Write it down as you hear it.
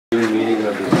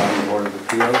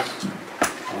appeals.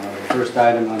 The first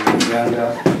item on the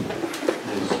agenda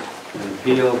is an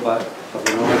appeal of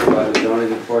an order by the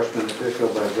zoning enforcement official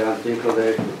by John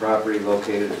Finkelday for the property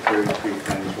located at 33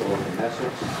 Plains Road in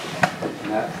Essex,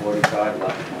 map 45,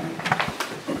 lot 20.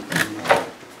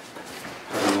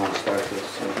 I don't want to start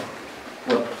this.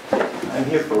 Well, I'm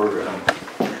here for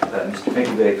Mr.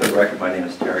 Finkelday. For the record, my name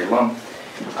is Terry Lum.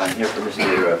 I'm here for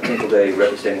Mr. Finkelday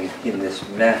representing in this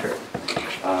matter.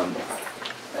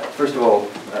 First of all,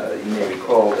 you may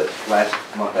recall that last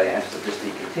month I asked that this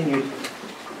be continued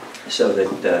so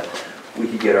that we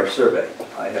could get our survey.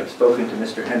 I have spoken to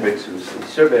Mr. Hendricks, who's the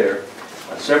surveyor,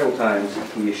 several times.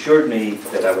 He assured me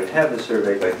that I would have the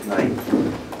survey by tonight.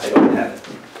 I don't have it.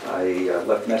 I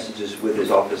left messages with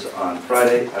his office on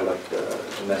Friday. I left a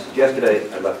message yesterday.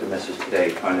 I left a message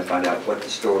today trying to find out what the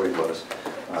story was.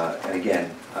 And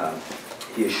again,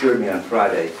 he assured me on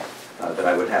Friday that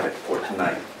I would have it for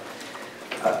tonight.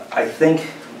 I think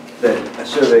that a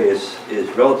survey is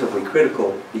relatively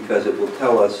critical because it will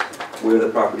tell us where the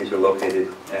properties are located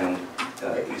and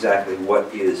exactly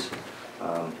what is,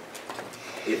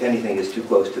 if anything, is too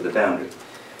close to the boundary.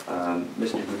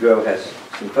 Mr. Boudreau has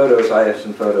some photos, I have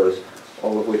some photos,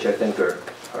 all of which I think are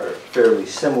fairly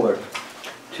similar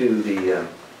to the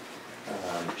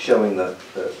showing the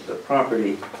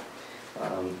property.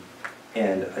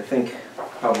 And I think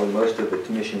probably most of the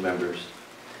commission members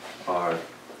are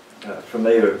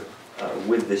familiar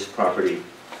with this property.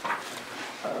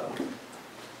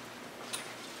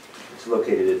 It's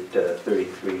located at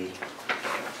 33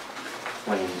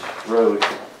 Plains Road,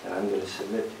 and I'm going to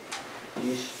submit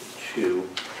these two.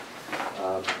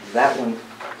 That one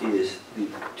is the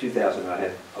 2000, I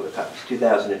have other copies,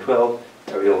 2012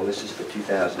 aerial, and this is the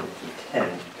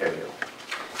 2010 aerial.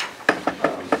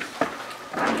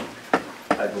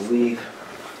 I believe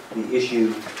the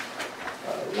issue,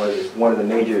 one of the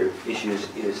major issues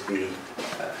is the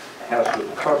house with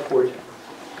the carport.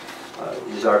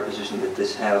 It is our position that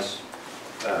this house,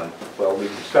 well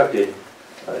reconstructed,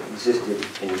 existed,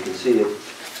 and you can see it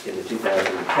in the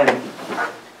 2010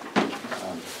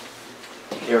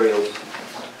 aerials,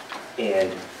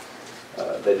 and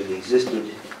that it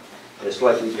existed in a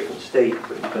slightly different state,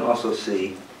 but you can also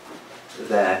see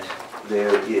that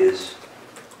there is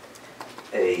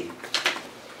a,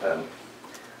 I'm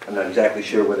not exactly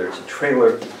sure whether it's a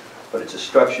trailer, but it's a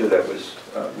structure that was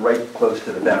right close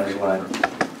to the boundary line.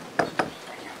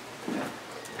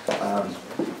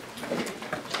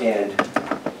 And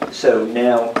so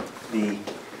now the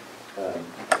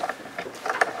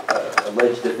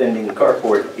alleged defending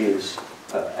carport is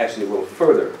actually a little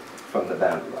further from the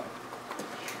boundary line.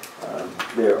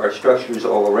 There are structures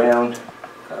all around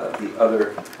the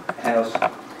other house,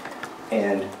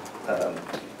 and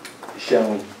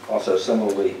shown also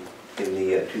similarly in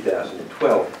the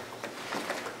 2012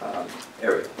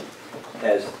 area.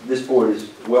 As this board is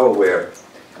well aware,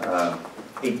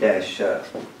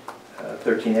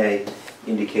 8-13A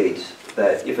indicates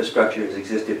that if a structure has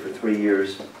existed for 3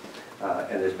 years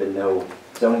and there's been no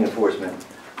zoning enforcement,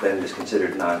 then it is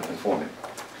considered non-conforming.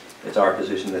 It's our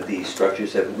position that these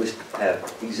structures have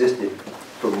existed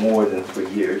for more than 3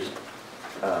 years.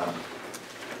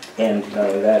 And not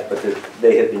only that, but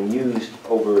they have been used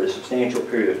over a substantial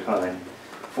period of time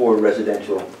for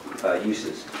residential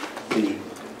uses. The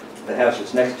house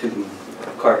that's next to the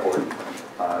carport,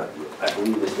 I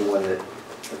believe, is the one that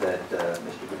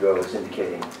Mr. Boudreau is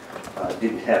indicating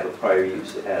didn't have a prior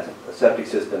use. It has a septic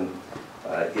system.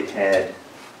 It had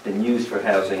been used for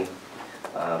housing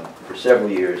for several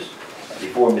years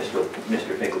before Mr.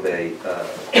 Finkelday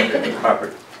acquired the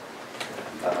property.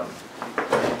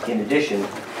 In addition,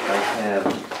 I have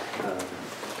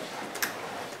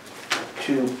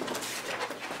two,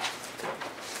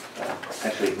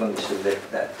 actually let me submit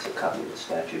that as a copy of the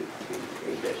statute,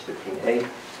 8-13A,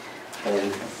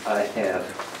 and I have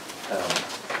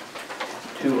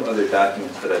two other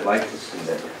documents that I'd like to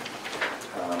submit.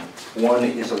 One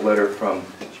is a letter from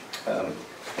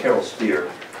Carol Spear,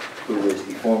 who is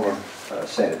the former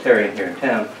sanitarian here in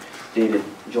town, dated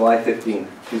July 15,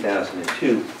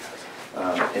 2002.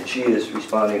 And she is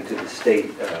responding to the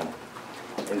state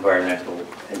environmental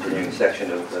engineering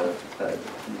section of the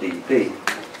DEP.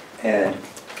 And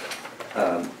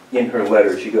in her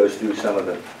letter, she goes through some of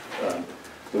the,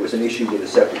 there was an issue with the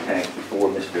septic tank before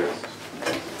Mr.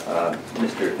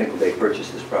 Finkelday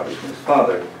purchased this property from his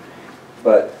father.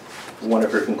 But one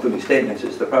of her concluding statements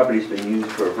is the property has been used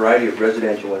for a variety of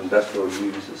residential and industrial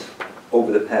uses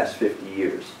over the past 50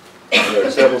 years. And there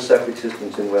are several septic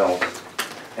systems and wells,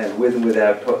 and with and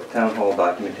without town hall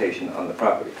documentation on the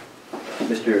property.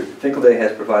 Mr. Finkelday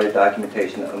has provided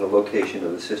documentation on the location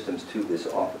of the systems to this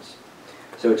office.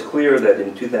 So it's clear that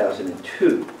in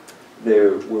 2002,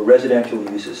 there were residential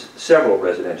uses, several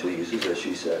residential uses, as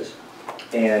she says,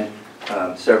 and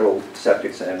several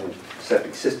septic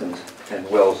systems and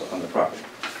wells on the property.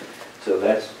 So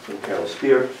that's from Carol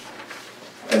Spear.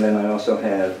 And then I also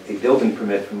have a building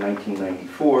permit from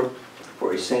 1994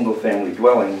 for a single-family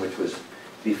dwelling, which was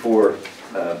before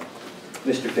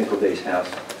Mr. Finkelday's house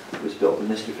was built. And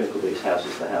Mr. Finkelday's house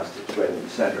is the house that's right in the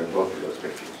center in both of those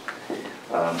pictures.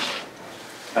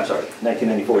 I'm sorry,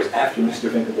 1994 is after Mr.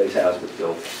 Finkelday's house was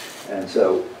built, and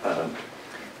so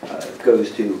it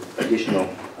goes to additional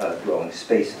dwelling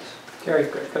spaces. Terry,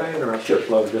 could I interrupt Sure. your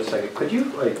flow for just a second? Could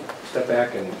you step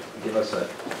back and give us a,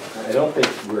 I don't think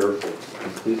we're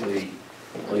completely,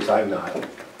 at least I'm not.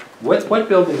 What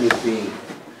building is being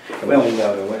complained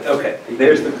out of? Okay,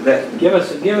 there's that. Give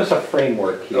us a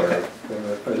framework here. Okay.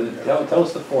 Tell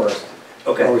us the forest.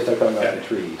 Okay. Before we start talking about the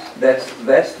trees.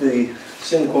 That's the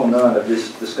sine qua non of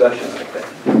this discussion, I think.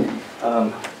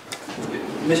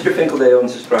 Mr. Finkelday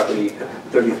owns this property at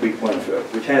 33 Plymouth Road,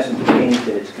 which hasn't changed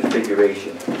in its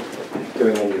configuration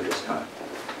during any of this time.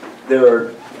 There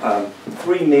are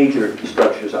 3 major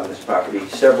structures on this property,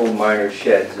 several minor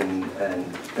sheds and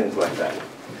things like that.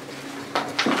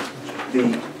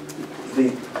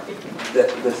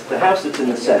 The house that's in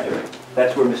the center,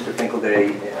 that's where Mr.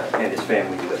 Finkelday and his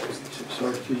family live.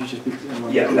 Sorry, could you just be...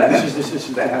 Yeah, that house. This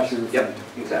is the house you're referring Yep,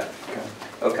 to. exactly.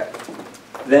 Okay.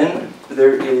 Then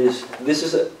there is, this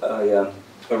is a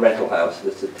rental house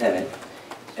that's a tenant.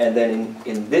 And then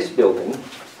in this building,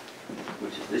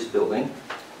 which is this building,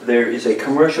 there is a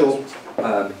commercial,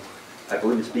 I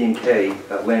believe it's B&K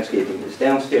landscaping is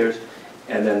downstairs,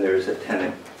 and then there's a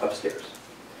tenant upstairs.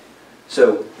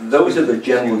 So those are the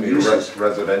general uses.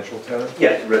 Residential tenant?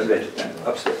 Yes, residential tenant,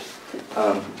 upstairs.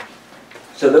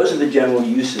 So those are the general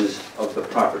uses of the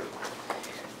property.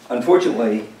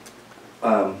 Unfortunately,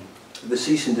 the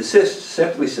cease and desist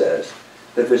simply says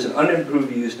that there's an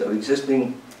unimproved use of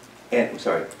existing,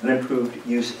 unimproved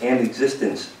use and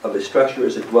existence of a structure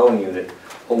as a dwelling unit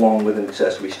along with an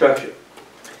accessory structure.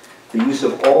 The use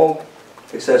of all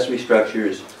accessory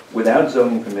structures without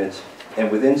zoning permits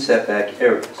and within setback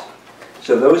areas.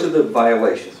 So those are the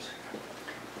violations.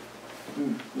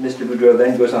 Mr. Boudreau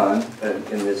then goes on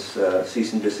in this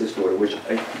cease and desist order, which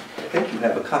I think you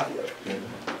have a copy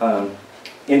of,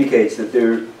 indicates that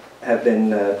there have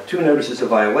been 2 notices of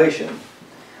violation,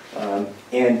 and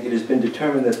it has been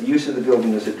determined that the use of the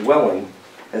building as a dwelling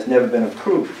has never been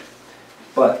approved.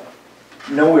 But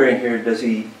nowhere in here does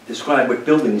he describe what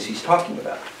buildings he's talking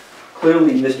about.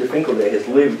 Clearly, Mr. Finkelday has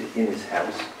lived in his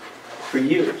house for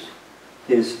years.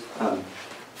 His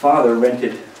father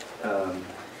rented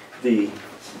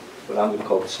what I'm going to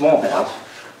call the small house,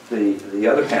 the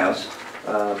other house,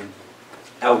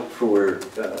 out for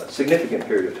a significant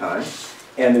period of time,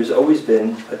 and there's always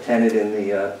been a tenant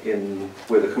in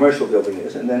where the commercial building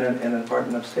is, and then an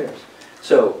apartment upstairs.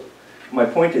 So my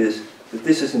point is that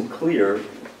this isn't clear.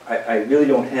 I really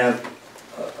don't have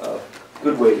a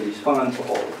good way to respond to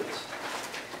all of this.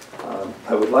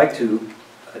 I would like to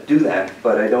do that,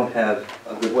 but I don't have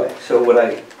a good way. So what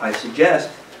I suggest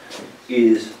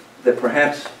is that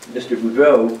perhaps Mr.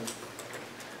 Boudreau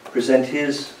present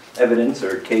his evidence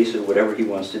or case or whatever he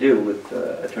wants to do with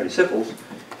Attorney Sipples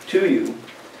to you.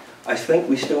 I think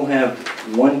we still have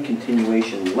one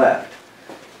continuation left.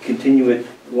 Continue it,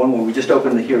 one where we just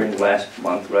opened the hearing last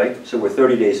month, right? So we're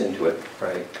 30 days into it.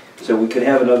 Right. So we could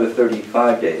have another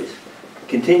 35 days.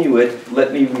 Continue it,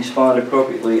 let me respond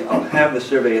appropriately. I'll have the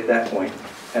survey at that point,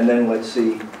 and then let's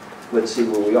see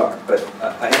where we are. But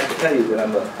I have to tell you that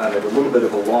I'm at a little bit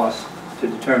of a loss to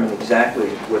determine exactly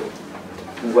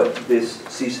what this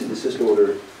cease and desist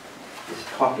order is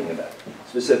talking about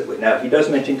specifically. Now, he does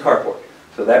mention carport,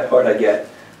 so that part I get,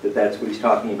 that's what he's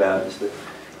talking about, is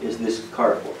this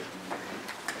carport.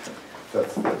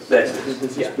 That's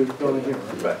This yeah. big building here.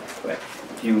 Right.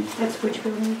 That's which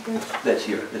building here? That's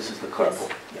here. This is the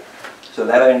carport. Yeah. So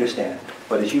that I understand.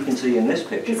 But as you can see in this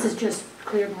picture, This is just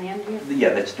cleared land here?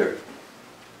 yeah, that's dirt.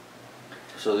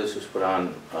 So this was put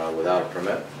on without a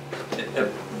permit?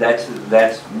 That's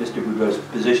Mr. Boudreau's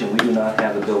position. We do not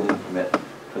have a building permit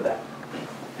for that.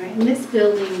 All right, and this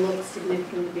building looks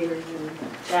significantly bigger than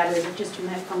that, or is it just in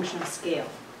that functional scale?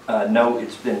 No,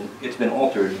 it's been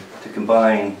altered to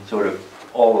combine sort of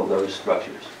all of those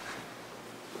structures.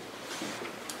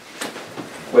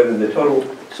 Whether the total,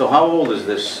 So how old is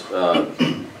this,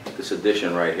 this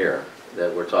addition right here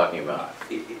that we're talking about?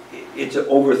 it's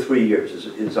over 3 years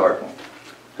is our point.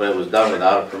 But it was done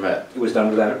without a permit? It was done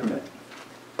without a permit.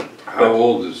 How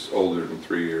old is older than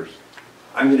 3 years?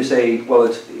 I'm going to say, well,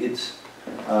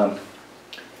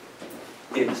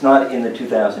 it's not in the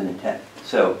 2010,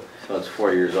 so, So it's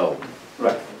 4 years old.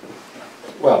 right.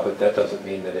 Well, but that doesn't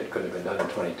mean that it could have been done in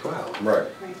 2012. Right.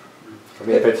 I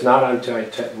mean, if it's not on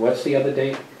 2010, what's the other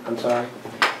date? I'm sorry?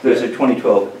 There's a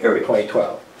 2012 area.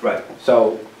 2012. Right.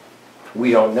 So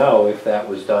we don't know if that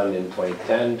was done in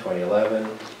 2010, 2011,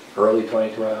 early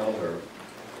 2012, or...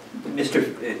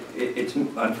 It's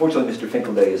unfortunately, Mr.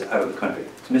 Finkelday is out of the country.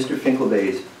 It's Mr.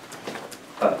 Finkelday's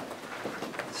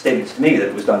statements to me that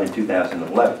it was done in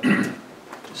 2011.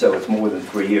 So it's more than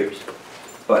 3 years.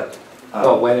 But,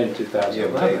 Well, when in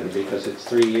 2011, because it's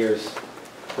 3 years.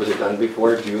 Was it done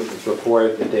before before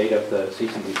the date of the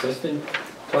cease and desist in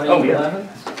 2011?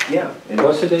 yeah. and-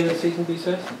 What's the date of the cease and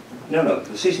desist? No,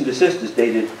 the cease and desist is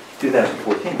dated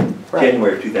 2014, Right.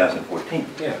 January of 2014.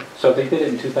 Yeah, so if they did it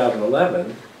in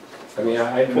 2011, I mean,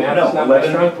 math's No, not my 11,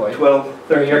 strong point. 12, No,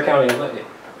 13. you're counting,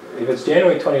 if it's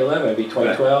January 2011, it'd be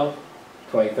 2012,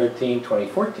 2013,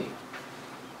 2014.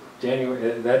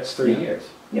 January, that's 3 years.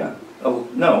 Yeah. Oh,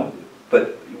 no,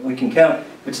 but we can count,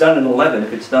 if it's done in 11,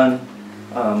 if it's done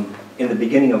in the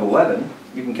beginning of 11,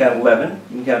 you can count 11,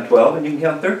 you can count 12, and you can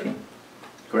count 13.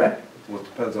 Correct? Well, it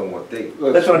depends on what date.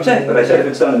 That's what I'm saying, but I said if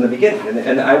it's done in the beginning,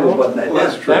 and I was putting that Well,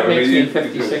 that's down. true. That I makes mean, me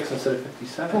 56 instead of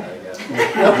 57, I guess.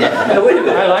 Now, wait a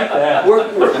minute. I like that.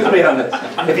 Work with me on this.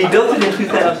 If he built it in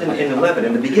 2011,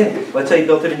 in the beginning, let's say he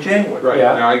built it in January. Right,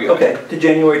 Yeah. now I get it. Okay, to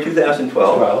January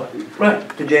 2012. 12,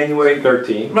 Right, to January,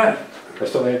 13, right. I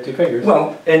still have 2 fingers.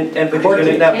 Well, but you're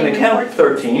 14. not going to count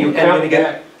 13, You and you're going count to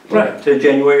get, that, right, to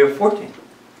January of 14.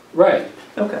 right,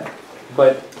 Okay.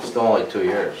 but Still only 2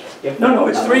 years. if... No,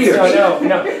 it's 3 years.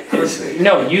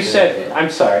 No, you said, I'm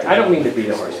sorry, I don't mean to beat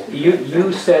a horse.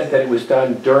 You said that it was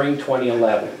done during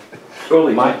 2011.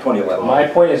 Early My- 2011. My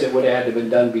point is it would have had to been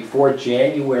done before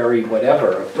January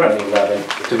whatever of Right. 2011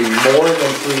 to be more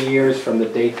than 3 years from the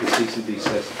date the cease and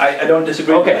desist. I don't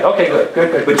disagree with Okay, that. okay,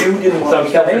 good. But you didn't want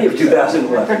to count any of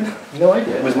 2011, No, I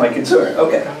did. was my concern.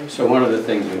 Okay, So one of the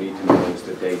things we need to know is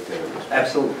the date that it was.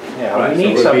 absolutely. Yeah, Right, we So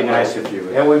need it would some... be nice if you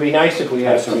would. It would be nice if we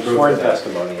had have some some proof sworn of that.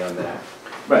 testimony on that.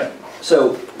 Right,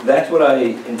 so that's what I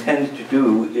intend to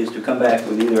do, is to come back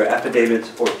with either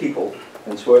affidavits or people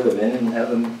and swear them in and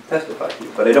have them testify to you.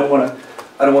 But I don't want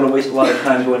to waste a lot of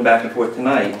time going back and forth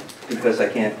tonight because I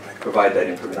can't provide that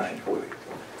information for you.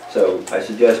 So I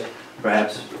suggest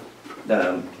perhaps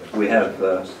we have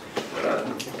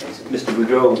Mr.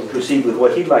 Boudreau proceed with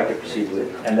what he'd like to proceed with,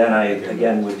 and then I,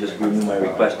 again, would just renew my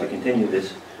request to continue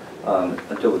this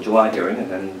until the July hearing,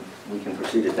 and then we can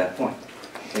proceed at that point.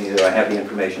 And either I have the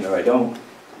information or I don't,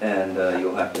 and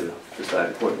you'll have to decide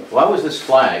accordingly. Why was this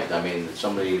flagged? I mean, did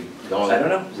somebody going I don't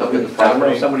know. look at the I don't know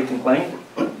if property? somebody complained.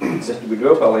 Mr.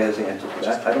 Boudreau probably has the answer to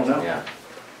that. I don't know. Yeah.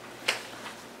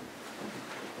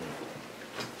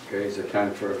 Okay, is it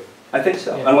time for, I think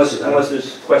so, Yeah. unless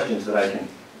there's questions that I can,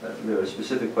 there are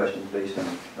specific questions based on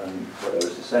what I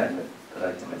was just saying that I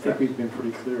I can. think we've been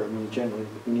pretty clear. I mean, generally,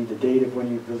 we need the date of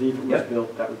when you believe it was Yeah.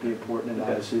 built. That would be important, and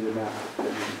Okay. obviously the map that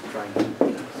you're trying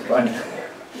to...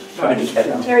 Trying to get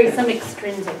out. Carry some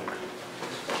extrinsic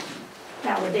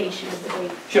validation of the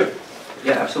date. Sure,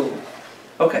 yeah, absolutely.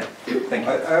 Okay, thank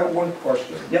you. I have one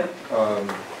question. Yeah.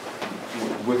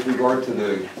 With regard to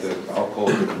the, I'll call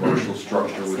it the commercial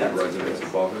structure with the Yeah. residence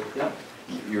above it, Yeah,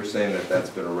 you're saying that that's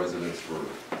been a residence for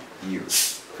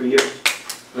years? for years.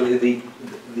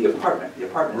 The apartment is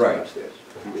Right. upstairs.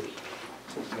 For years.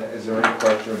 Is there any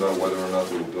question about whether or not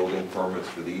there were building permits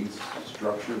for these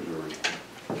structures,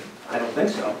 or? I don't think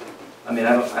so. I mean,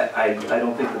 I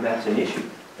don't think that that's an issue.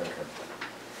 Okay.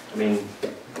 I mean,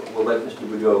 we'll let Mr.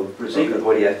 Boudreau proceed with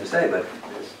what he has to say, but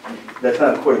that's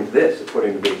not according to this,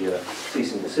 according to the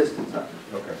cease and desist, it's not.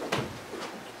 Okay,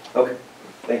 Okay,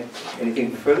 thank you.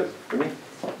 Anything further for me?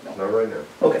 not right now.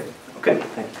 Okay, thank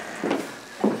you.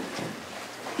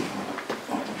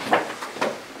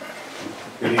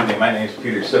 Good evening, my name is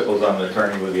Peter Sipples, I'm an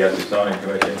attorney with the Essex Zoning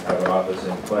Commission. I have an office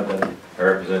in Clinton. I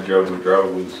represent Joe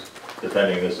Boudreau, who's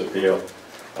defending this appeal.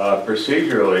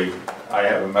 Procedurally, I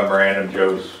have a memorandum,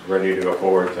 Joe's ready to go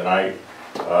forward tonight.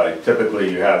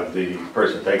 Typically, you have the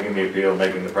person taking the appeal,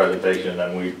 making the presentation, and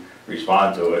then we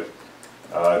respond to it.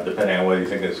 Depending on whether you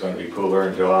think it's going to be cooler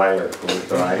in July or cooler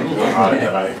tonight, or hotter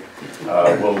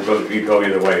tonight, we go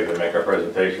either way, to make our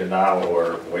presentation now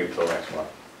or wait till next month.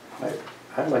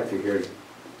 I'd like to hear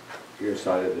your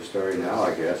side of the story now,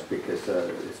 I guess, because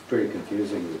it's pretty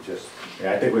confusing with just,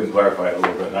 Yeah, I think we can clarify it a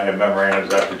little bit. And I have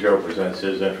memorandums after Joe presents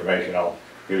his information. I'll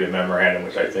give you a memorandum,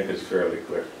 which I think is fairly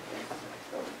clear.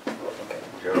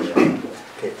 Joe,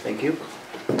 Okay, thank you.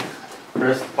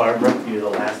 First, Barbara, you're the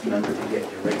last member to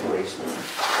get your regulations,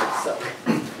 so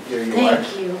here you are.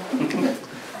 Thank you.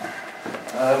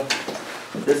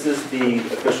 this is the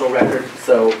official record,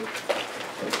 so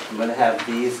I'm going to have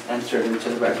these entered into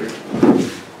the record.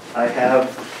 I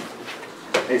have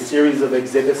a series of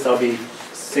exhibits I'll be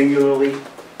singularly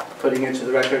putting into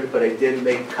the record, but I did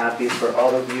make copies for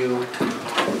all of you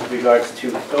with regards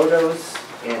to photos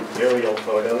and aerial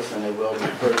photos, and I will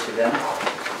refer to them.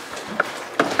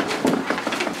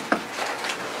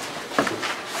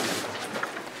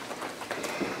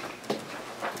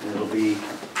 It'll be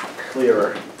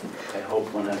clearer, I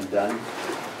hope, when I'm done.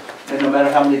 And no matter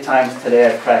how many times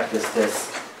today I practice this,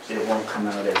 it won't come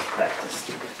out as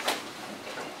practiced.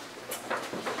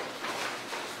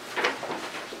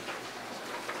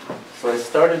 So I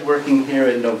started working here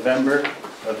in November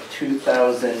of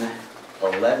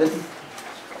 2011.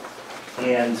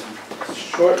 And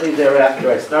shortly thereafter,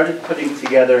 I started putting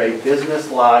together a business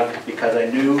log because I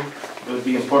knew it would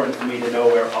be important for me to know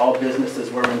where all businesses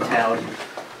were in town.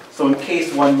 So in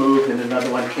case one moved and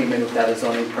another one came in without a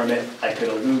zoning permit, I could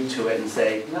allude to it and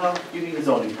say, no, you need a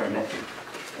zoning permit.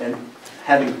 And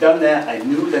having done that, I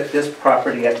knew that this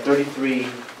property at 33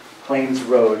 Plains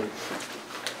Road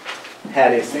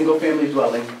had a single-family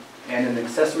dwelling and an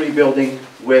accessory building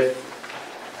with,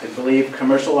 I believe,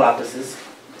 commercial offices,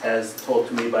 as told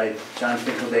to me by John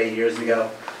Finkelday years ago,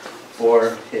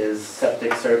 for his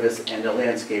septic service and a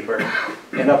landscaper,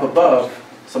 and up above,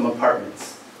 some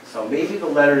apartments. So maybe the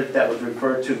letter that was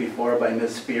referred to before by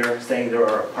Ms. Spear, saying there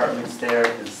are apartments there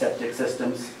and septic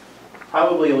systems,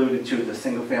 probably alluded to the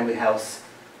single-family house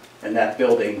and that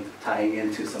building tying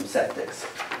into some septics.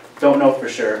 Don't know for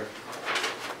sure.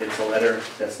 It's a letter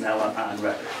that's now on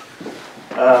record.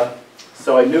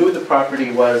 So I knew the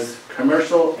property was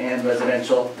commercial and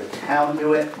residential. The town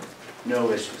knew it,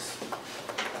 no issues.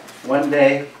 One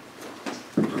day,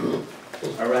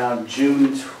 around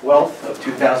June 12th of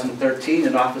 2013,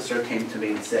 an officer came to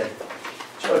me and said,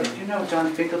 Joe, did you know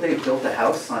John Finkelday built a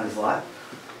house on his lot?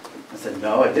 I said,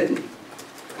 no, I didn't,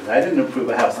 because I didn't approve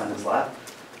a house on his lot.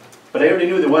 But I already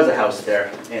knew there was a house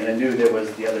there, and I knew there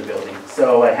was the other building.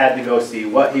 So I had to go see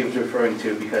what he was referring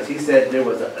to, because he said there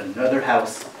was another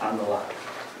house on the lot.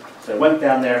 So I went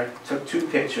down there, took 2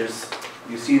 pictures.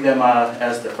 You see them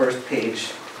as the first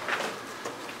page.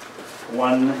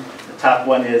 The top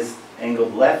one is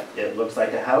angled left, it looks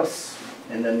like a house,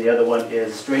 and then the other one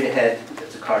is straight ahead,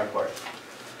 it's a carport.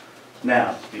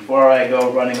 Now, before I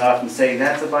go running off and say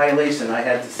that's a violation, I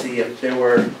had to see if there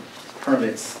were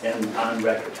permits and on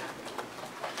record.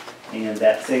 And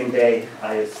that same day,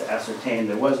 I ascertained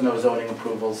there was no zoning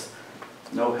approvals,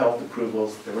 no health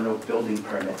approvals, there were no building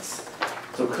permits.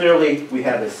 So clearly, we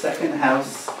have a second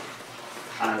house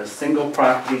on a single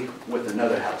property with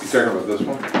another house. You talking about this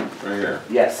one, right here?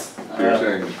 Yes. So you're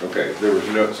saying, okay, there was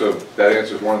no, so that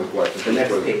answers one of the questions. The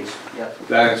next page, yep.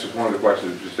 That answers one of the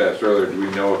questions just asked earlier. Do we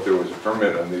know if there was a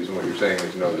permit on these? And what you're saying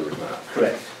is no, there was not.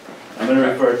 Correct. I'm going to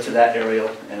refer to that aerial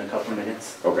in a couple of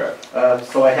minutes. Okay.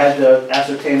 So I had to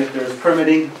ascertain if there was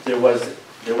permitting. There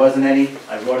wasn't any.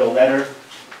 I wrote a letter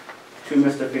to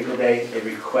Mr. Finkelday, a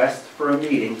request for a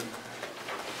meeting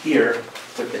here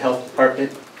with the health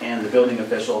department and the building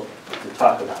official to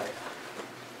talk about it.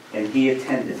 And he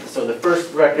attended. So the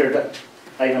first record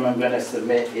item I'm going to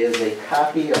submit is a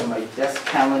copy of my desk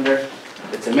calendar.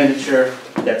 It's a miniature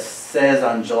that says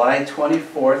on July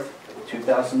 24th,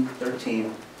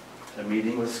 2013, a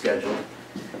meeting was scheduled,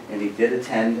 and he did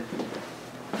attend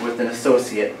with an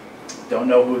associate. Don't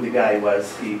know who the guy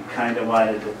was. He kind of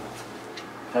wanted to,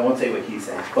 I won't say what he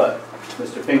said, but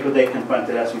Mr. Finkelday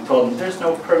confronted us. We told him there's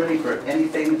no permitting for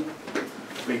anything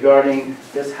regarding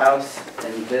this house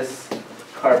and this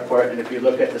carport. And if you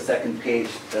look at the second page,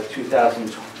 the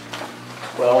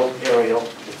 2012 aerial,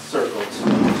 it's circled.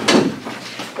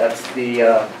 That's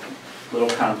the little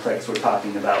complex we're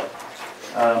talking about.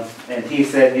 And he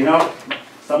said, you know,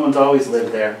 someone's always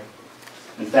lived there.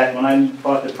 In fact, when I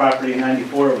bought the property in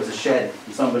 '94, it was a shed,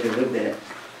 and somebody lived in it.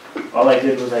 All I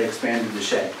did was I expanded the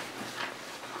shed.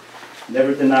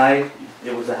 Never denied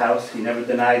it was a house. He never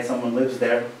denied someone lives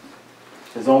there.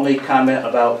 His only comment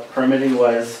about permitting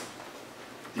was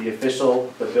the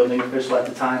building official at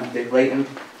the time, Dick Layton,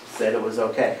 said it was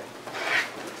okay.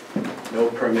 No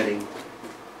permitting.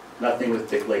 Nothing with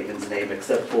Dick Layton's name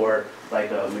except for like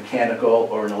a mechanical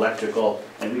or an electrical,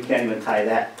 and we can't even tie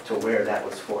that to where that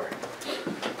was for.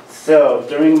 So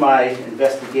during my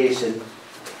investigation,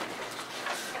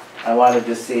 I wanted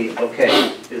to see,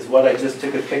 okay, is what I just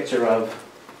took a picture of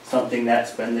something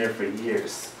that's been there for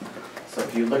years? So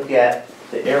if you look at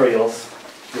the aerials,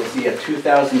 you'll see a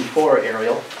 2004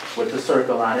 aerial with a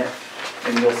circle on it,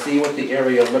 and you'll see what the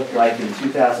area looked like in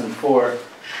 2004,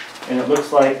 and it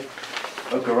looks like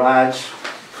a garage,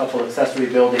 a couple accessory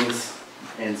buildings,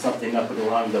 and something up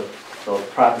along the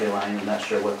property line, I'm not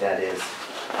sure what that is.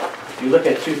 If you look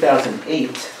at 2008,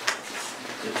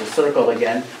 it's a circle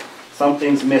again,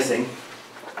 something's missing,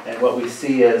 and what we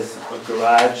see is a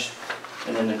garage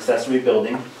and an accessory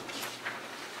building,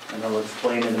 and I'll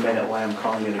explain in a minute why I'm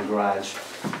calling it a garage.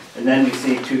 And then we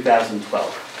see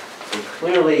 2012. So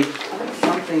clearly,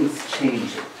 something's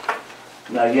changing.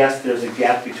 Now, yes, there's a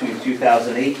gap between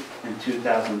 2008 and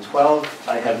 2012.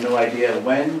 I have no idea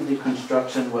when the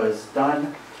construction was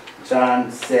done.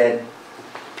 John said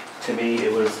to me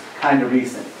it was kind of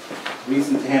recent.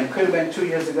 Recent to him, could have been 2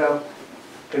 years ago,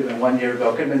 could have been 1 year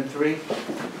ago, could have been 3.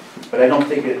 But I don't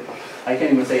think I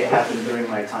can't even say it happened during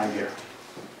my time here.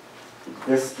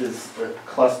 This is a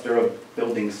cluster of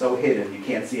buildings so hidden, you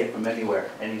can't see it from anywhere,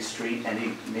 any street,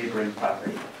 any neighboring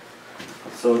property.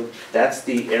 So that's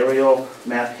the aerial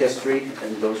map history,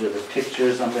 and those are the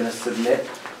pictures I'm going to submit.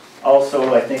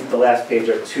 Also, I think the last page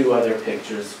are 2 other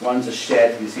pictures. One's a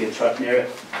shed, you see a truck near it.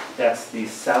 That's the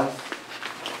southwest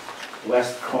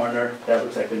corner. That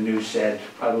looks like a new shed,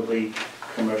 probably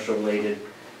commercial related.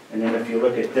 And then if you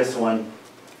look at this one,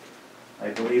 I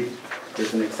believe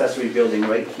there's an accessory building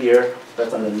right here.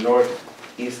 That's on the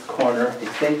northeast corner. I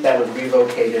think that was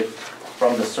relocated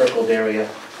from the circled area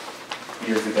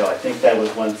years ago. I think that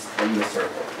was once in the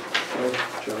circle.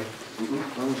 Joey,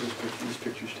 when was these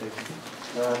pictures taken?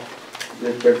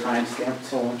 They're time stamped.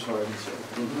 Oh, I'm sorry, I didn't see it.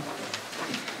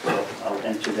 So I'll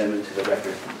enter them into the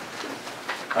record.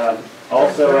 Can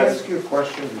Also, I as ask you a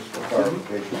question, just for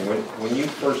clarification? When you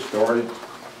first started,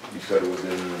 you said it was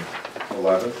in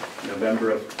 11?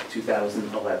 November of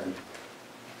 2011.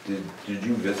 Did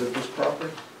you visit this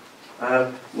property?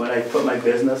 When I put my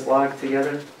business log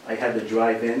together, I had to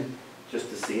drive in just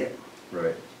to see it,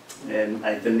 Right. and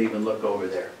I didn't even look over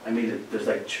there. I mean, there's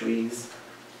like trees.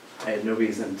 I had no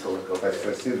reason to look over I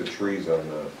there. see the trees on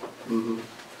the,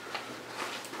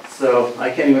 So I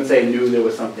can't even say I knew there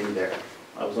was something there.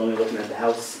 I was only looking at the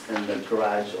house and the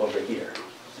garage over here.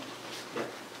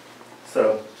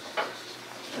 So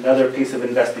another piece of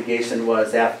investigation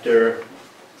was after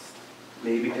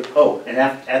maybe, and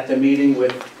at the meeting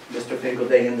with Mr.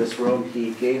 Finkelday in this room,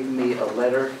 he gave me a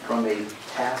letter from a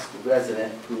past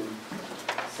resident who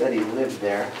said he lived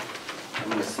there. I'm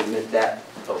going to submit that.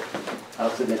 Oh, I'll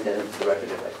submit that into the record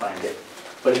if I find it.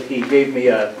 But he gave me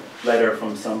a letter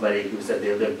from somebody who said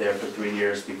they lived there for 3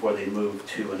 years before they moved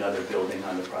to another building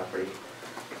on the property.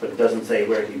 But it doesn't say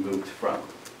where he moved from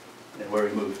and where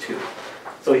he moved to.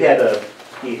 So he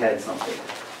had something.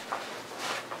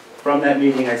 From that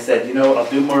meeting, I said, you know, I'll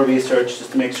do more research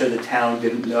just to make sure the town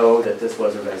didn't know that this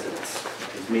was a residence.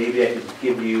 Because maybe I could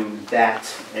give you that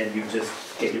and you just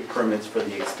get your permits for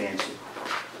the expansion.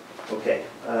 Okay,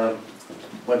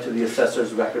 went to the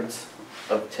assessor's records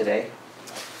of today.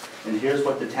 And here's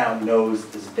what the town knows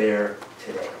is there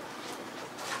today.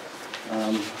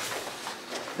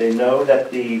 They know that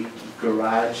the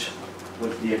garage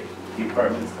with the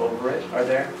apartments over it are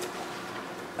there.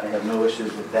 I have no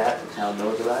issues with that, the town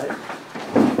knows about it.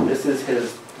 This is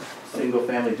his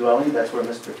single-family dwelling, that's where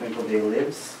Mr. Finkelday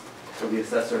lives, so the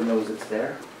assessor knows it's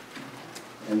there.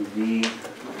 And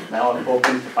now I'm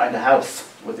hoping to find a house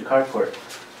with a carport.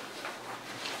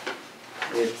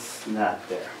 It's not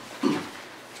there.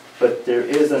 But there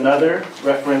is another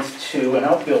reference to an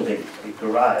outbuilding, a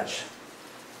garage,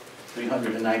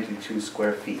 392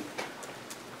 square feet,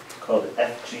 called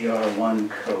FGR1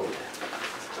 code.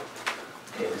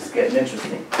 Okay, this is getting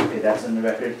interesting. Okay, that's in the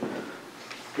record.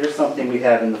 Here's something we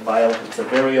have in the file. It's a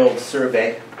very old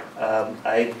survey.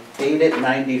 I dated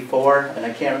 94, and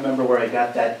I can't remember where I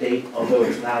got that date, although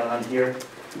it's not on here.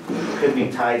 It could be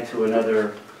tied to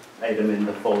another item in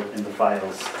the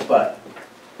files, but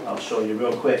I'll show you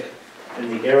real quick. In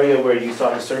the area where you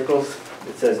saw the circles,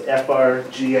 it says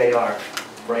FRGAR,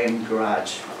 frame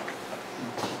garage.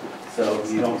 So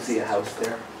you don't see a house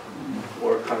there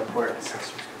or a carport.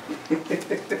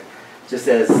 Just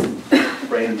says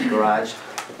framed garage.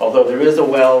 Although there is a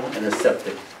well and a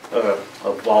septic, a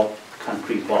vault,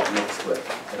 concrete vault next to it.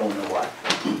 I don't know why.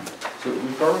 so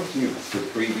referring to the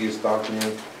previous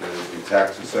document, the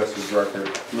tax assessor's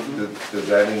record, does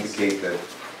that indicate that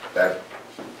that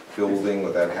building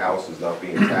or that house is not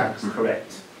being taxed?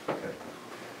 Correct. Okay.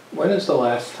 When is the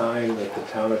last time that the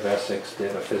town of Essex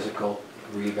did a physical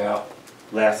revow?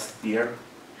 Last year,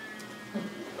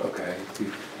 Okay,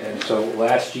 and so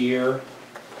last year,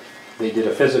 they did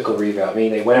a physical revow, I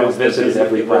mean, they went out and visited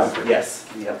every property. yes,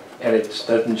 yep. And it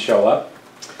doesn't show up?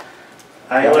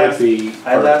 I That would be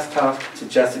last talked to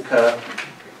Jessica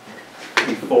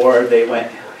before they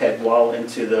went head wall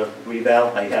into the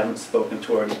reval. I haven't spoken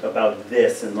to her about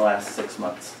this in the last 6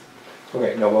 months.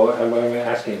 Okay, no, well, I'm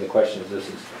asking the question is this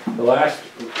is, the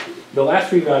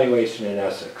last revaluation in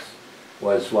Essex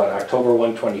was what, October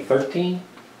 1, 2013?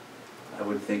 I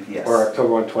would think yes. Or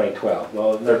October 1, 2012?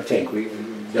 Well, 13.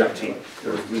 13.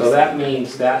 So that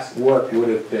means that work would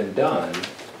have been done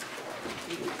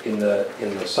in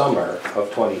the summer of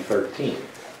 2013,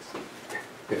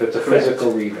 if it's a Correct.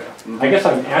 physical revale. I guess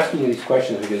I'm asking you these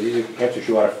questions because these are answers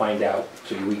you ought to find out,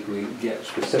 so we get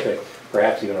specific,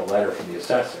 perhaps even a letter from the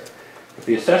assessor. If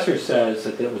the assessor says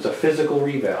that it was a physical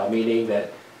revale, meaning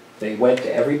that they went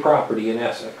to every property in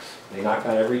Essex, they knocked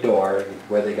on every door,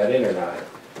 whether they got in or not,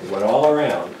 they went all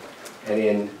around, and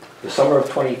in the summer of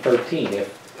 2013,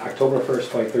 if October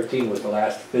 1st, 2013 was the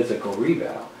last physical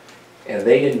revale, and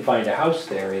they didn't find a house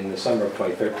there in the summer of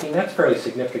 2013, that's fairly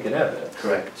significant evidence.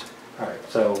 Correct. All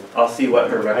right, so I'll see what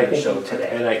her I records think, show today.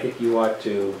 and I think you ought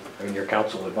to, I mean, your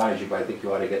counsel advised you, but I think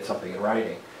you ought to get something in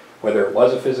writing. Whether it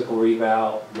was a physical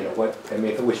reval, you know, what, I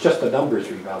mean, if it was just a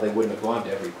numbers reval, they wouldn't have gone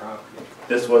to every property.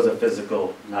 This was a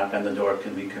physical knock on the door,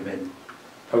 can we come in?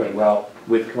 Okay, well,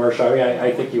 with commercial, I mean,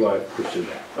 I think you ought to pursue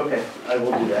that. Okay, I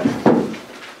will do that.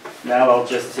 Now I'll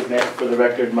just submit for the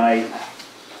record my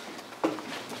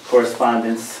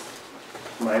correspondence,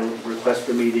 my request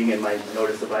for meeting and my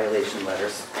notice of violation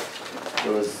letters.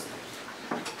 There was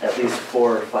at least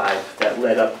 4 or 5 that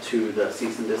led up to the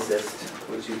cease and desist,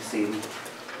 which you've seen.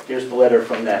 Here's the letter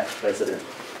from that resident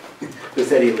who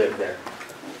said he lived there.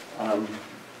 And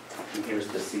here's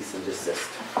the cease and desist.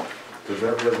 Does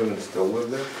that resident still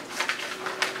live there?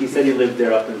 He said he lived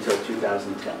there up until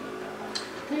 2010.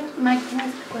 Mike, can I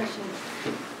ask a question?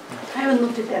 I haven't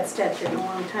looked at that statute in a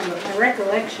long time, but my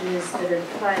recollection is that it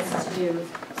applies to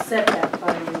setback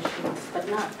violations, but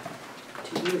not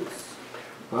to use.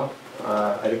 Well,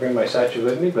 I didn't bring my statute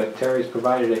with me, but Terry's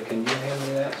provided it. Can you hand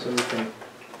me that so we can?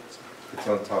 It's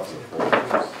on top of the floor.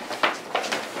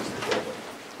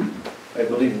 I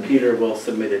believe Peter will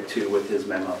submit it too with his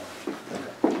memo.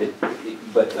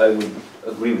 But I would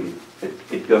agree with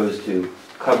you. It goes to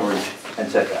coverage and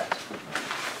setbacks,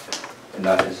 and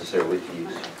not necessarily to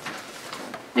use.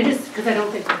 I just, because I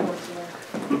don't think the board's there.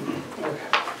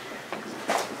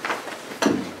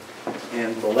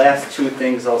 And the last 2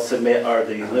 things I'll submit are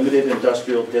the limited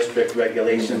industrial district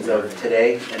regulations of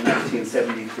today in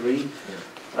 1973.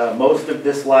 Most of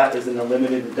this lot is in the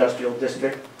limited industrial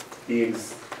district. The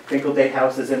Finkelday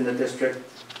house is in the district.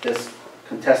 This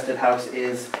contested house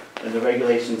is, and the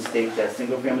regulations state that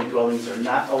single-family dwellings are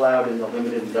not allowed in the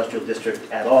limited industrial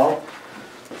district at all.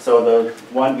 So the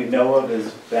one we know of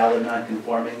is valid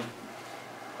non-conforming.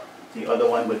 The other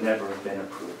one would never have been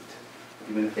approved,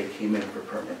 even if they came in for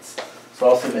permits. So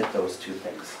I'll submit those 2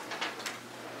 things.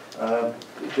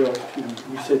 Bill,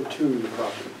 you said 2 of the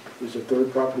property. Is the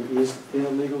 3rd property is in a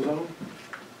legal zone?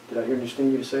 Did I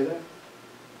understand you to say that?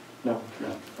 No.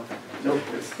 No. Okay. Nope,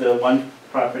 it's the one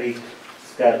property,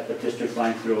 it's got a district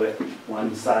line through it.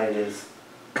 One side is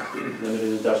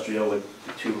limited industrial with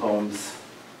 2 homes.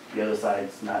 The other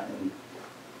side's not in,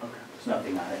 there's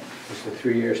nothing on it. Is the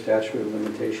 3-year statute of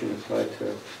limitation applied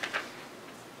to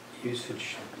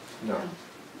usage? No.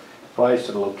 Applies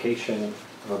to the location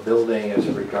of a building as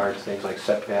it regards things like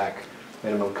setback,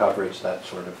 minimum coverage, that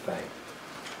sort of thing,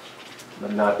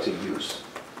 but not to use.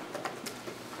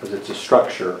 Because it's a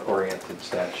structure-oriented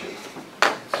statute.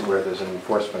 It's where there's an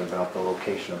enforcement about the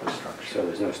location of the structure. So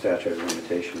there's no statute of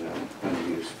limitation on the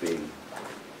use being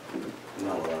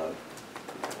not allowed?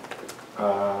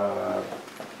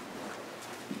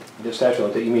 The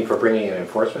statute, you mean for bringing an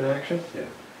enforcement action? Yeah.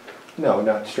 No,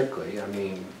 not strictly. I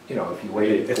mean, you know, if you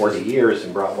waited 40 years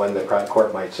and brought one, the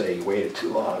court might say you waited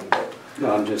too long.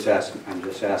 No, I'm just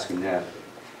asking that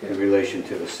in relation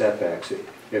to the setbacks.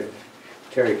 If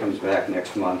Terry comes back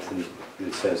next month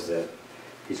and says that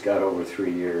he's got over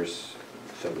 3 years,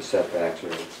 so the setbacks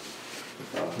are,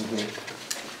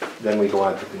 Then we go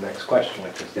on to the next question,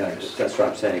 which is the yeah, use. that's what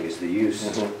I'm saying, is the use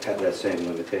have that same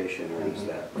limitation, or is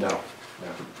that? No,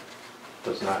 no,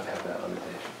 does not have that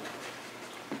limitation.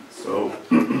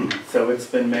 So it's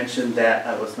been mentioned that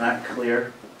I was not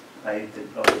clear. I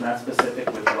was not specific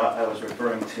with what I was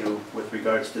referring to with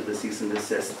regards to the cease and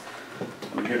desist.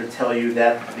 I'm here to tell you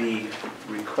that the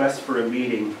request for a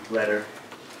meeting letter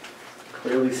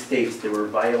clearly states there were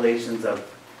violations of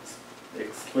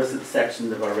explicit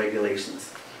sections of our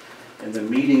regulations. In the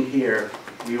meeting here,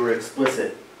 we were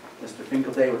explicit. Mr.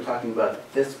 Finkelday, we're talking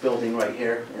about this building right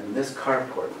here and this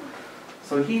carport.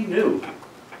 So he knew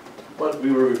what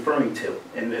we were referring to,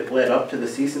 and it led up to the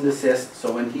cease and desist,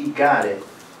 so when he got it,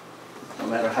 no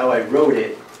matter how I wrote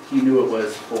it, he knew it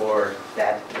was for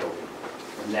that building,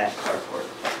 and that carport,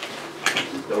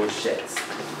 and those sheds.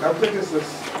 How big is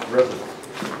this residence?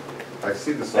 I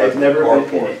see the size I've of the never been in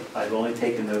carport. it. I've only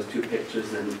taken those 2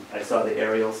 pictures and I saw the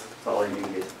aerials, that's all I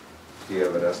needed. Do you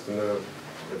have an estimate of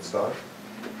its size?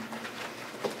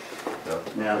 No?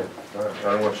 No. Okay. All right. I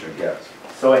don't want you to guess.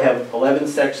 So I have 11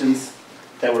 sections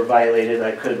that were violated.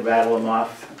 I could rattle them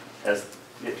off as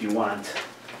if you want,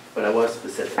 but I was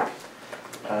specific.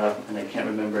 And I can't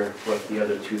remember what the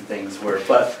other 2 things were,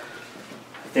 but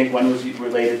I think one was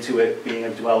related to it being a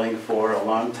dwelling for a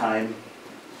long time,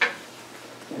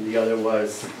 and the other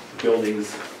was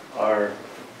buildings are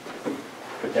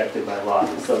protected by law,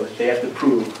 so they have to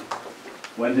prove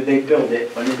when did they build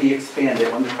it, when did he expand it,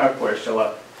 when did carport show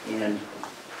up, and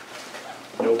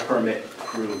no permit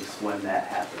proves when that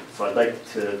happened. So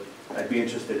I'd be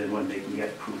interested in when they can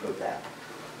get proof of that.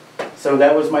 So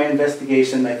that was my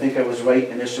investigation. I think I was right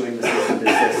in issuing the cease and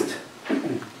desist. Do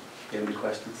you have any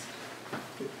questions?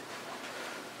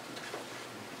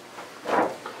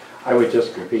 I would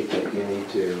just repeat that you need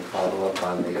to follow up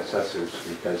on the assessors,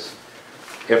 because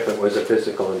if it was a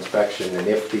physical inspection and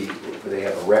if they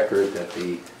have a record that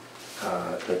the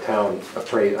town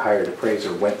hired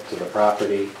appraiser went to the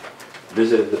property,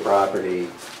 visited the property,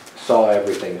 saw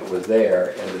everything that was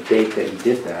there, and the date that he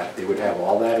did that, they would have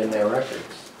all that in their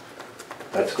records.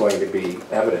 That's going to be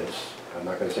evidence. I'm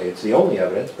not going to say it's the only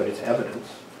evidence, but it's evidence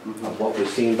of what was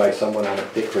seen by someone on a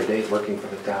particular date working for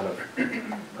the town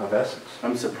of Essex.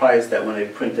 I'm surprised that when I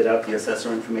printed out the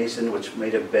assessor information, which may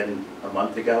have been a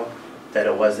month ago, that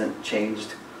it wasn't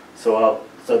changed. So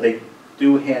they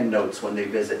do hand notes when they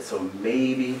visit, so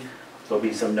maybe there'll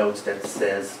be some notes that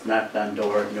says knocked on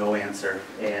door, no answer,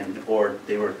 or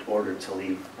they were ordered to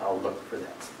leave. I'll look for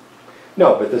that.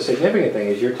 No, but the significant thing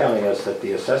is you're telling us that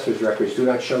the assessor's records do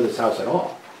not show this house at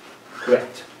all.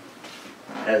 Correct.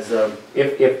 As I'm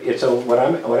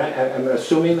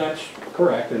assuming that's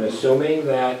correct, and assuming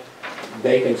that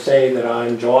they can say that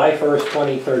on July 1st,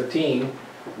 2013,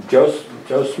 Joe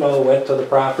Smo went to the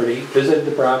property, visited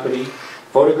the property,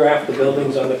 photographed the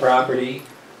buildings on the property,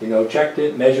 checked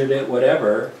it, measured it,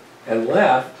 whatever, and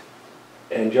left,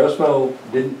 and Joe Smo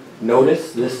didn't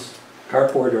notice this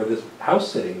carport or this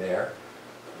house sitting there.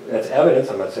 That's evidence.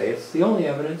 I'm not saying it's the only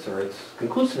evidence or it's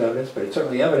conclusive evidence, but it's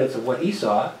certainly evidence of what he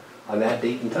saw on that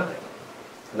date and time.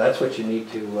 And that's what you need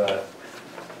to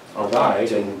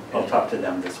provide. I'll talk to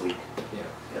them this week. Yeah.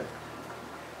 Yep.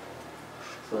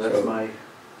 So that's my...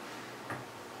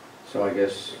 So I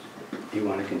guess, do you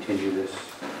want to continue this?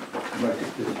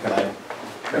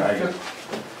 Can I just,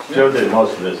 Joe did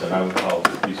most of this, and I'll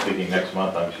be speaking next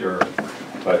month, I'm sure.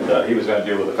 But he was going to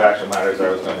deal with the factual matters, I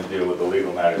was going to deal with the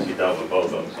legal matters. He dealt with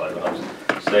both of them, so I went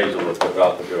up stage a little bit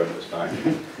off the door this time.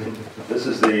 This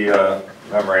is the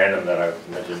memorandum that I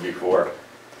mentioned before,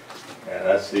 and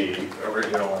that's the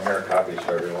original one here, copies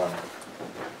for everyone.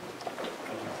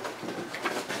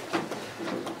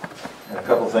 And a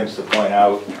couple things to point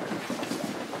out.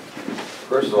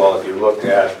 First of all, if you look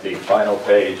at the final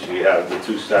page, you have the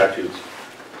 2 statutes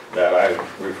that I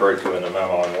referred to in the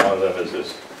memo, and one of them is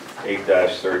this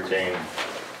 8-13A,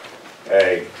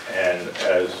 and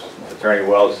as Attorney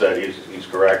Wells said, he's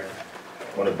correct.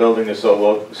 When a building is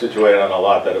so situated on a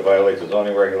lot that it violates the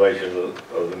zoning regulations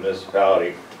of the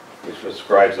municipality, which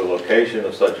prescribes the location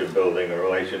of such a building in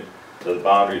relation to the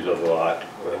boundaries of the lot,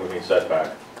 what we mean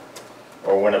setback,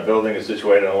 or when a building is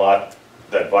situated in a lot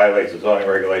that violates the zoning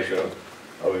regulation of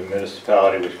a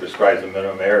municipality which prescribes the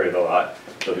minimum area of the lot,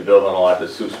 so if you build on a lot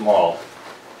that's too small,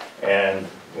 and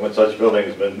when such building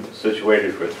has been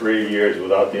situated for 3 years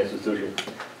without the institution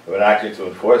of an action to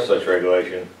enforce such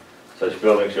regulation, such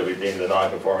building shall be deemed a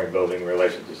non-conforming building in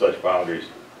relation to such boundaries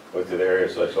or to the area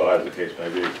of such lot as the case may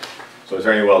be. So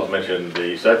Attorney Wells mentioned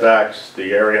the setbacks,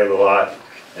 the area of the lot,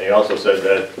 and he also said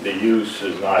that the use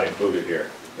is not included here.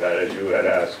 That, as you had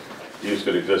asked, use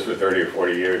could exist for 30 or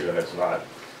 40 years and it's not.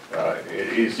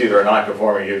 It's either a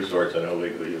non-conforming use or it's an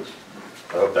illegal use.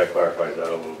 I hope that clarifies that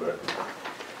a little bit.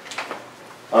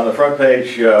 On the front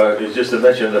page is just to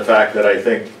mention the fact that I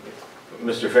think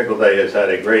Mr. Finkelday has had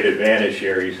a great advantage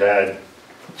here. He's had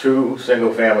 2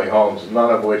 single-family homes,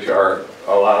 none of which are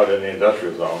allowed in the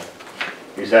industrial zone.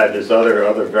 He's had this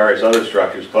various other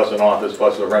structures, plus an office,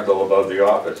 plus a rental above the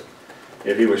office.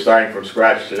 If he were starting from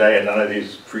scratch today and none of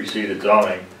these preceded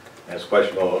zoning, and it's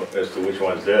questionable as to which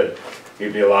ones did,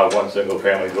 he'd be allowed 1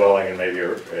 single-family dwelling and maybe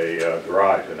a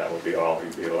garage, and that would be all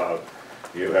he'd be allowed.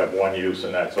 You have 1 use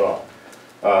and that's all.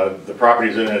 The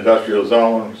properties in an industrial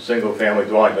zone, single-family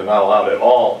dwellings are not allowed at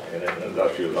all in an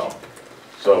industrial zone.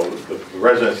 So the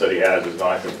residence that he has is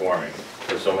non-conforming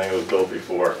for something that was built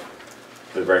before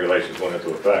the regulations went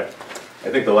into effect. I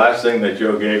think the last thing that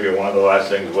Joe gave you, one of the last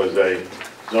things, was a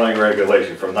zoning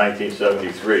regulation from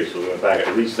 1973, so we went back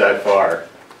at least that far.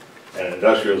 And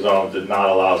industrial zone did not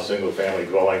allow single-family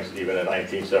dwellings even in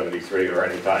 1973 or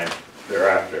any time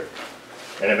thereafter.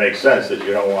 And it makes sense that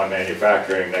you don't want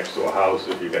manufacturing next to a house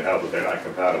if you can help it, they're not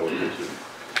compatible issues.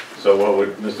 So what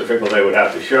Mr. Finkelday would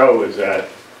have to show is that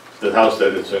the house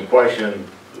that is in question,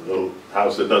 the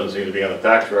house that doesn't seem to be on the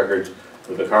tax records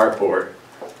with the carport,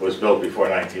 was built before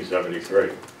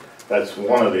 1973. That's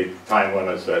one of the time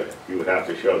limits that you would have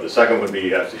to show. The second would be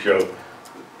you have to show,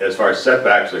 as far as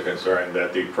setbacks are concerned,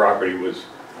 that the property was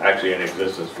actually in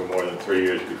existence for more than 3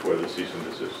 years before the cease and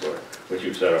desist order, which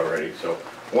you've said already. So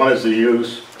one is the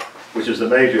use, which is the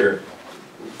major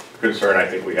concern I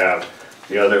think we have.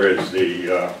 The other is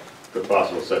the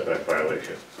possible setback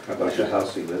violation. How about the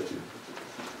house he lived in?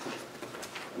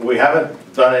 We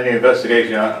haven't done any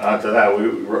investigation onto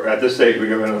that. At this stage, we're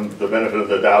giving them the benefit of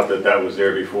the doubt that that was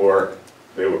there before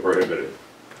they were prohibited.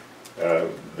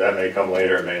 That may come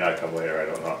later, it may not come later, I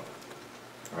don't know.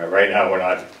 All right, right now, we're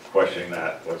not questioning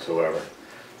that whatsoever.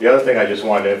 The other thing I just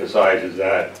wanted to emphasize is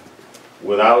that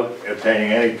without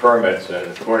obtaining any permits,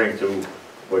 and according to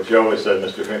what Joe has said,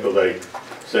 Mr. Finkelday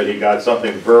said he got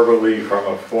something verbally from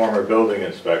a former building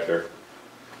inspector,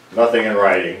 nothing in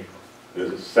writing.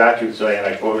 There's a statute saying,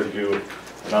 I quoted you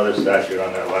another statute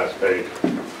on that last page,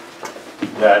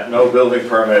 that no building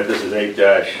permit, this is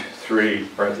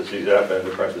 8-3, parentheses F, end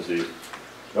of parentheses,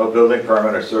 no building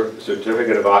permit or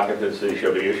certificate of occupancy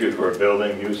shall be issued for a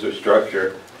building, use, or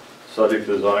structure subject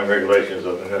to the zoning regulations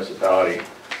of the municipality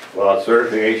without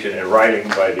certification in writing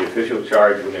by the official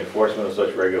charged with the enforcement of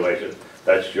such regulations,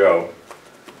 that's Joe,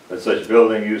 that such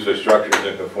building, use, or structure is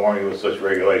in conformity with such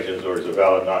regulations or is a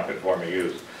valid non-conforming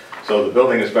use. So the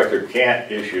building inspector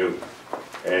can't issue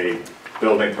a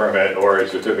building permit or a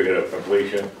certificate of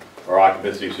completion or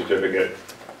occupancy certificate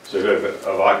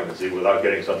of occupancy without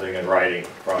getting something in writing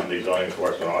from the zoning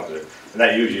enforcement officer. And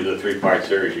that usually is a three-part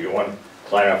series. You get one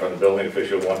sign off from the building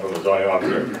official, one from the zoning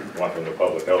officer, one from the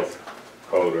public health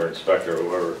code or inspector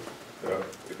or whoever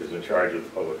is in charge of the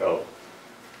public health.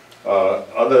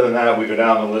 Other than that, we go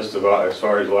down the list about as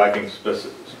far as lacking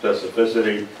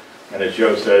specificity. And as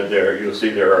Joe said, you'll see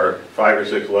there are 5 or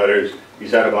 6 letters.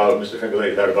 Mr. Finkelday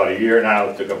has had about a year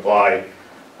now to comply.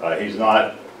 He's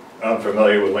not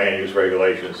unfamiliar with land use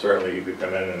regulations. Certainly he could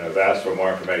come in and have asked for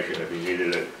more information if he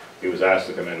needed it. He was asked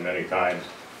to come in many times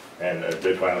and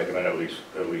did finally come in at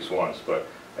least once. But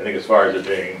I think as far as it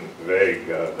being vague,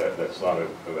 that's not a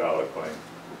valid claim.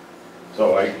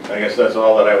 So I guess that's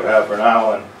all that I would have for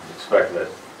now, and expect that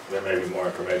there may be more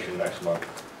information next month.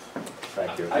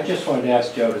 Thank you. I just wanted to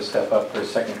ask Joe to step up for a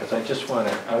second, because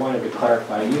I wanted to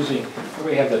clarify, using, here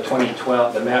we have the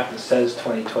 2012, the map that says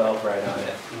 2012 right on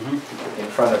it, in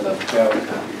front of them, Joe.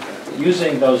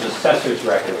 Using those assessor's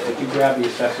records, did you grab the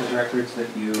assessor's records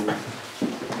that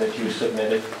you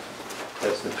submitted?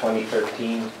 That's the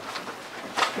 2013,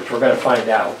 which we're going to find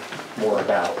out more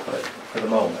about, but for the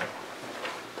moment.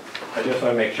 I just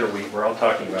want to make sure we're all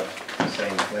talking about the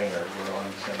same thing, or we're on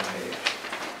the same page.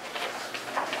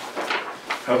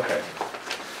 Okay.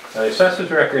 Now the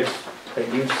assessor's records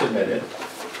that you've submitted,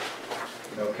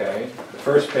 okay, the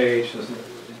first page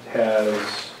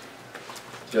has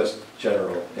just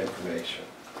general information.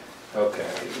 Okay,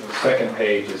 the second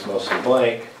page is mostly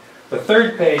blank. The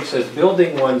third page says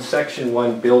Building 1, Section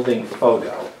 1, Building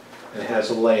Photo, and has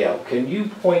a layout. Can you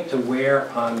point to where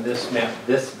on this map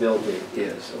this building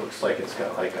is? It looks like it's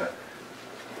got like a,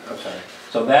 I'm sorry.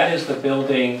 So that is the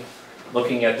building,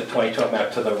 looking at the 2012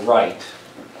 map to the right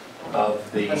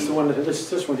of the... That's the one,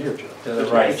 this one here, Joe. To the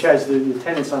right. Which has the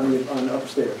tenants on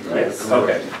upstairs, right? Yes,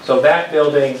 okay. So that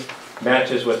building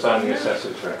matches what's on the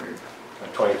assessor's record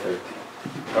of 2013.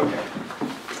 Okay.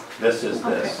 This is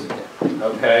this.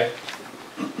 Okay.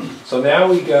 So now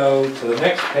we go to the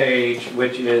next page,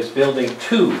 which is Building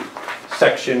 2,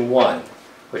 Section 1,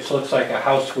 which looks like a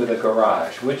house with a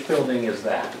garage. Which building is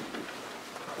that?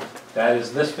 That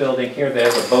is this building here.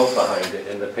 There's a boat behind it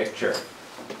in the picture.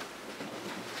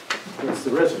 It's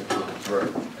the residence.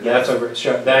 Right. That's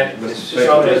that is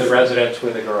shown as a residence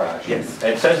with a garage. Yes.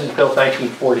 And it says it's built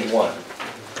 1941,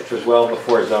 which was well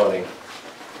before zoning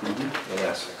in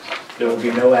Essex. There will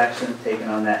be no action taken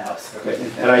on that house. Okay.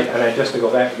 And I just to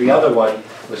go back, the other one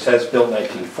which says built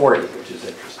 1940, which is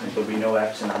interesting. There will be no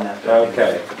action on that building.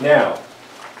 Okay. Now,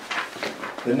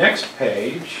 the next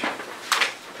page,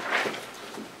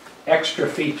 extra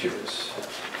features.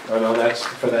 Oh no, that's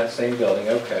for that same building.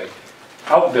 Okay.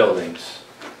 Outbuildings,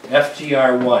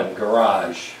 FGR1,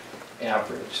 garage,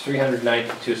 average,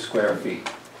 392 square feet.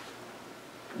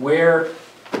 Where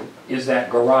is that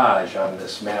garage on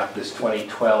this map, this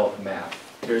 2012 map?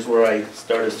 Here's where I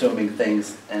start assuming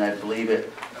things, and I believe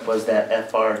it was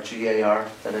that FRGAR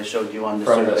that I showed you on the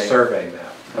From the survey. survey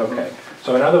map, okay.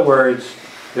 So in other words,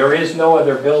 there is no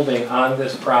other building on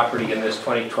this property in this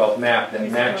 2012 map that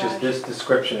It's a matches garage. this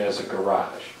description as a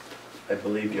garage. I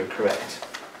believe you're correct.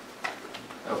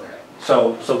 Okay.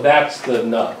 So that's the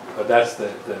nub, but that's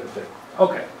the,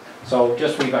 okay. So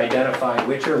just we've identified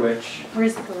which are which.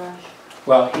 Where's the garage?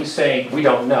 Well, he's saying, we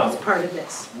don't know. It's part of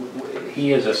this.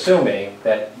 He is assuming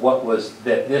that what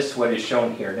is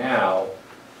shown here now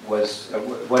was,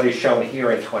 what is shown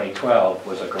here in 2012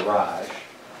 was a garage.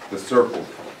 The circle.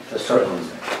 The circle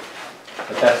thing.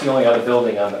 But that's the only other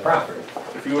building on the property.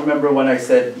 If you remember when I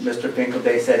said, Mr.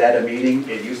 Pinkelday said at a meeting,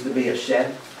 it used to be a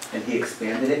shed, and he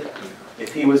expanded it.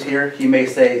 If he was here, he may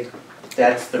say,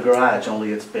 that's the garage,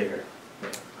 only it's bigger.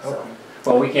 So,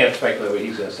 Well, we can't speculate what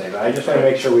he's gonna say, but I just want to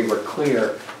make sure we were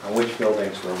clear on which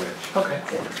buildings were which. Okay.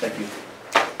 yeah, thank you.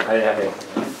 I didn't have any.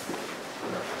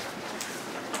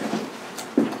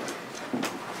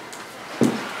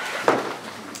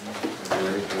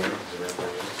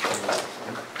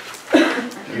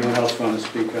 Anyone else want to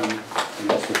speak on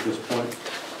this at this point?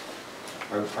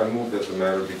 I move that the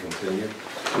matter be continued.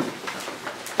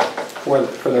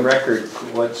 For the record,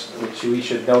 we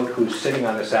should note who's sitting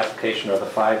on this application are the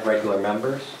 5 regular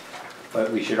members,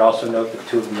 but we should also note that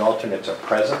 2 of the alternates are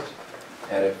present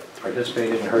and have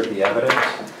participated and heard the evidence,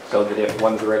 so that if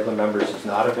one of the regular members is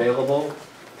not available,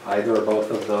 either or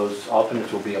both of those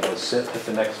alternates will be able to sit at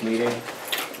the next meeting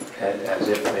as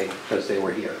if because they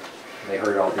were here. They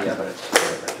heard all the evidence, so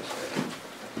they participated.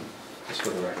 Just for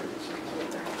the record.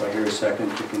 Do I hear a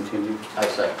second to continue? I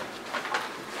say.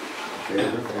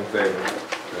 Favor? In favor.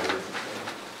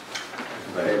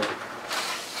 Favor.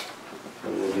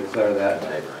 We'll declare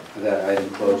that item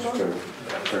closed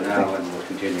for now, and we'll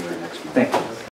continue our next meeting. Thank you.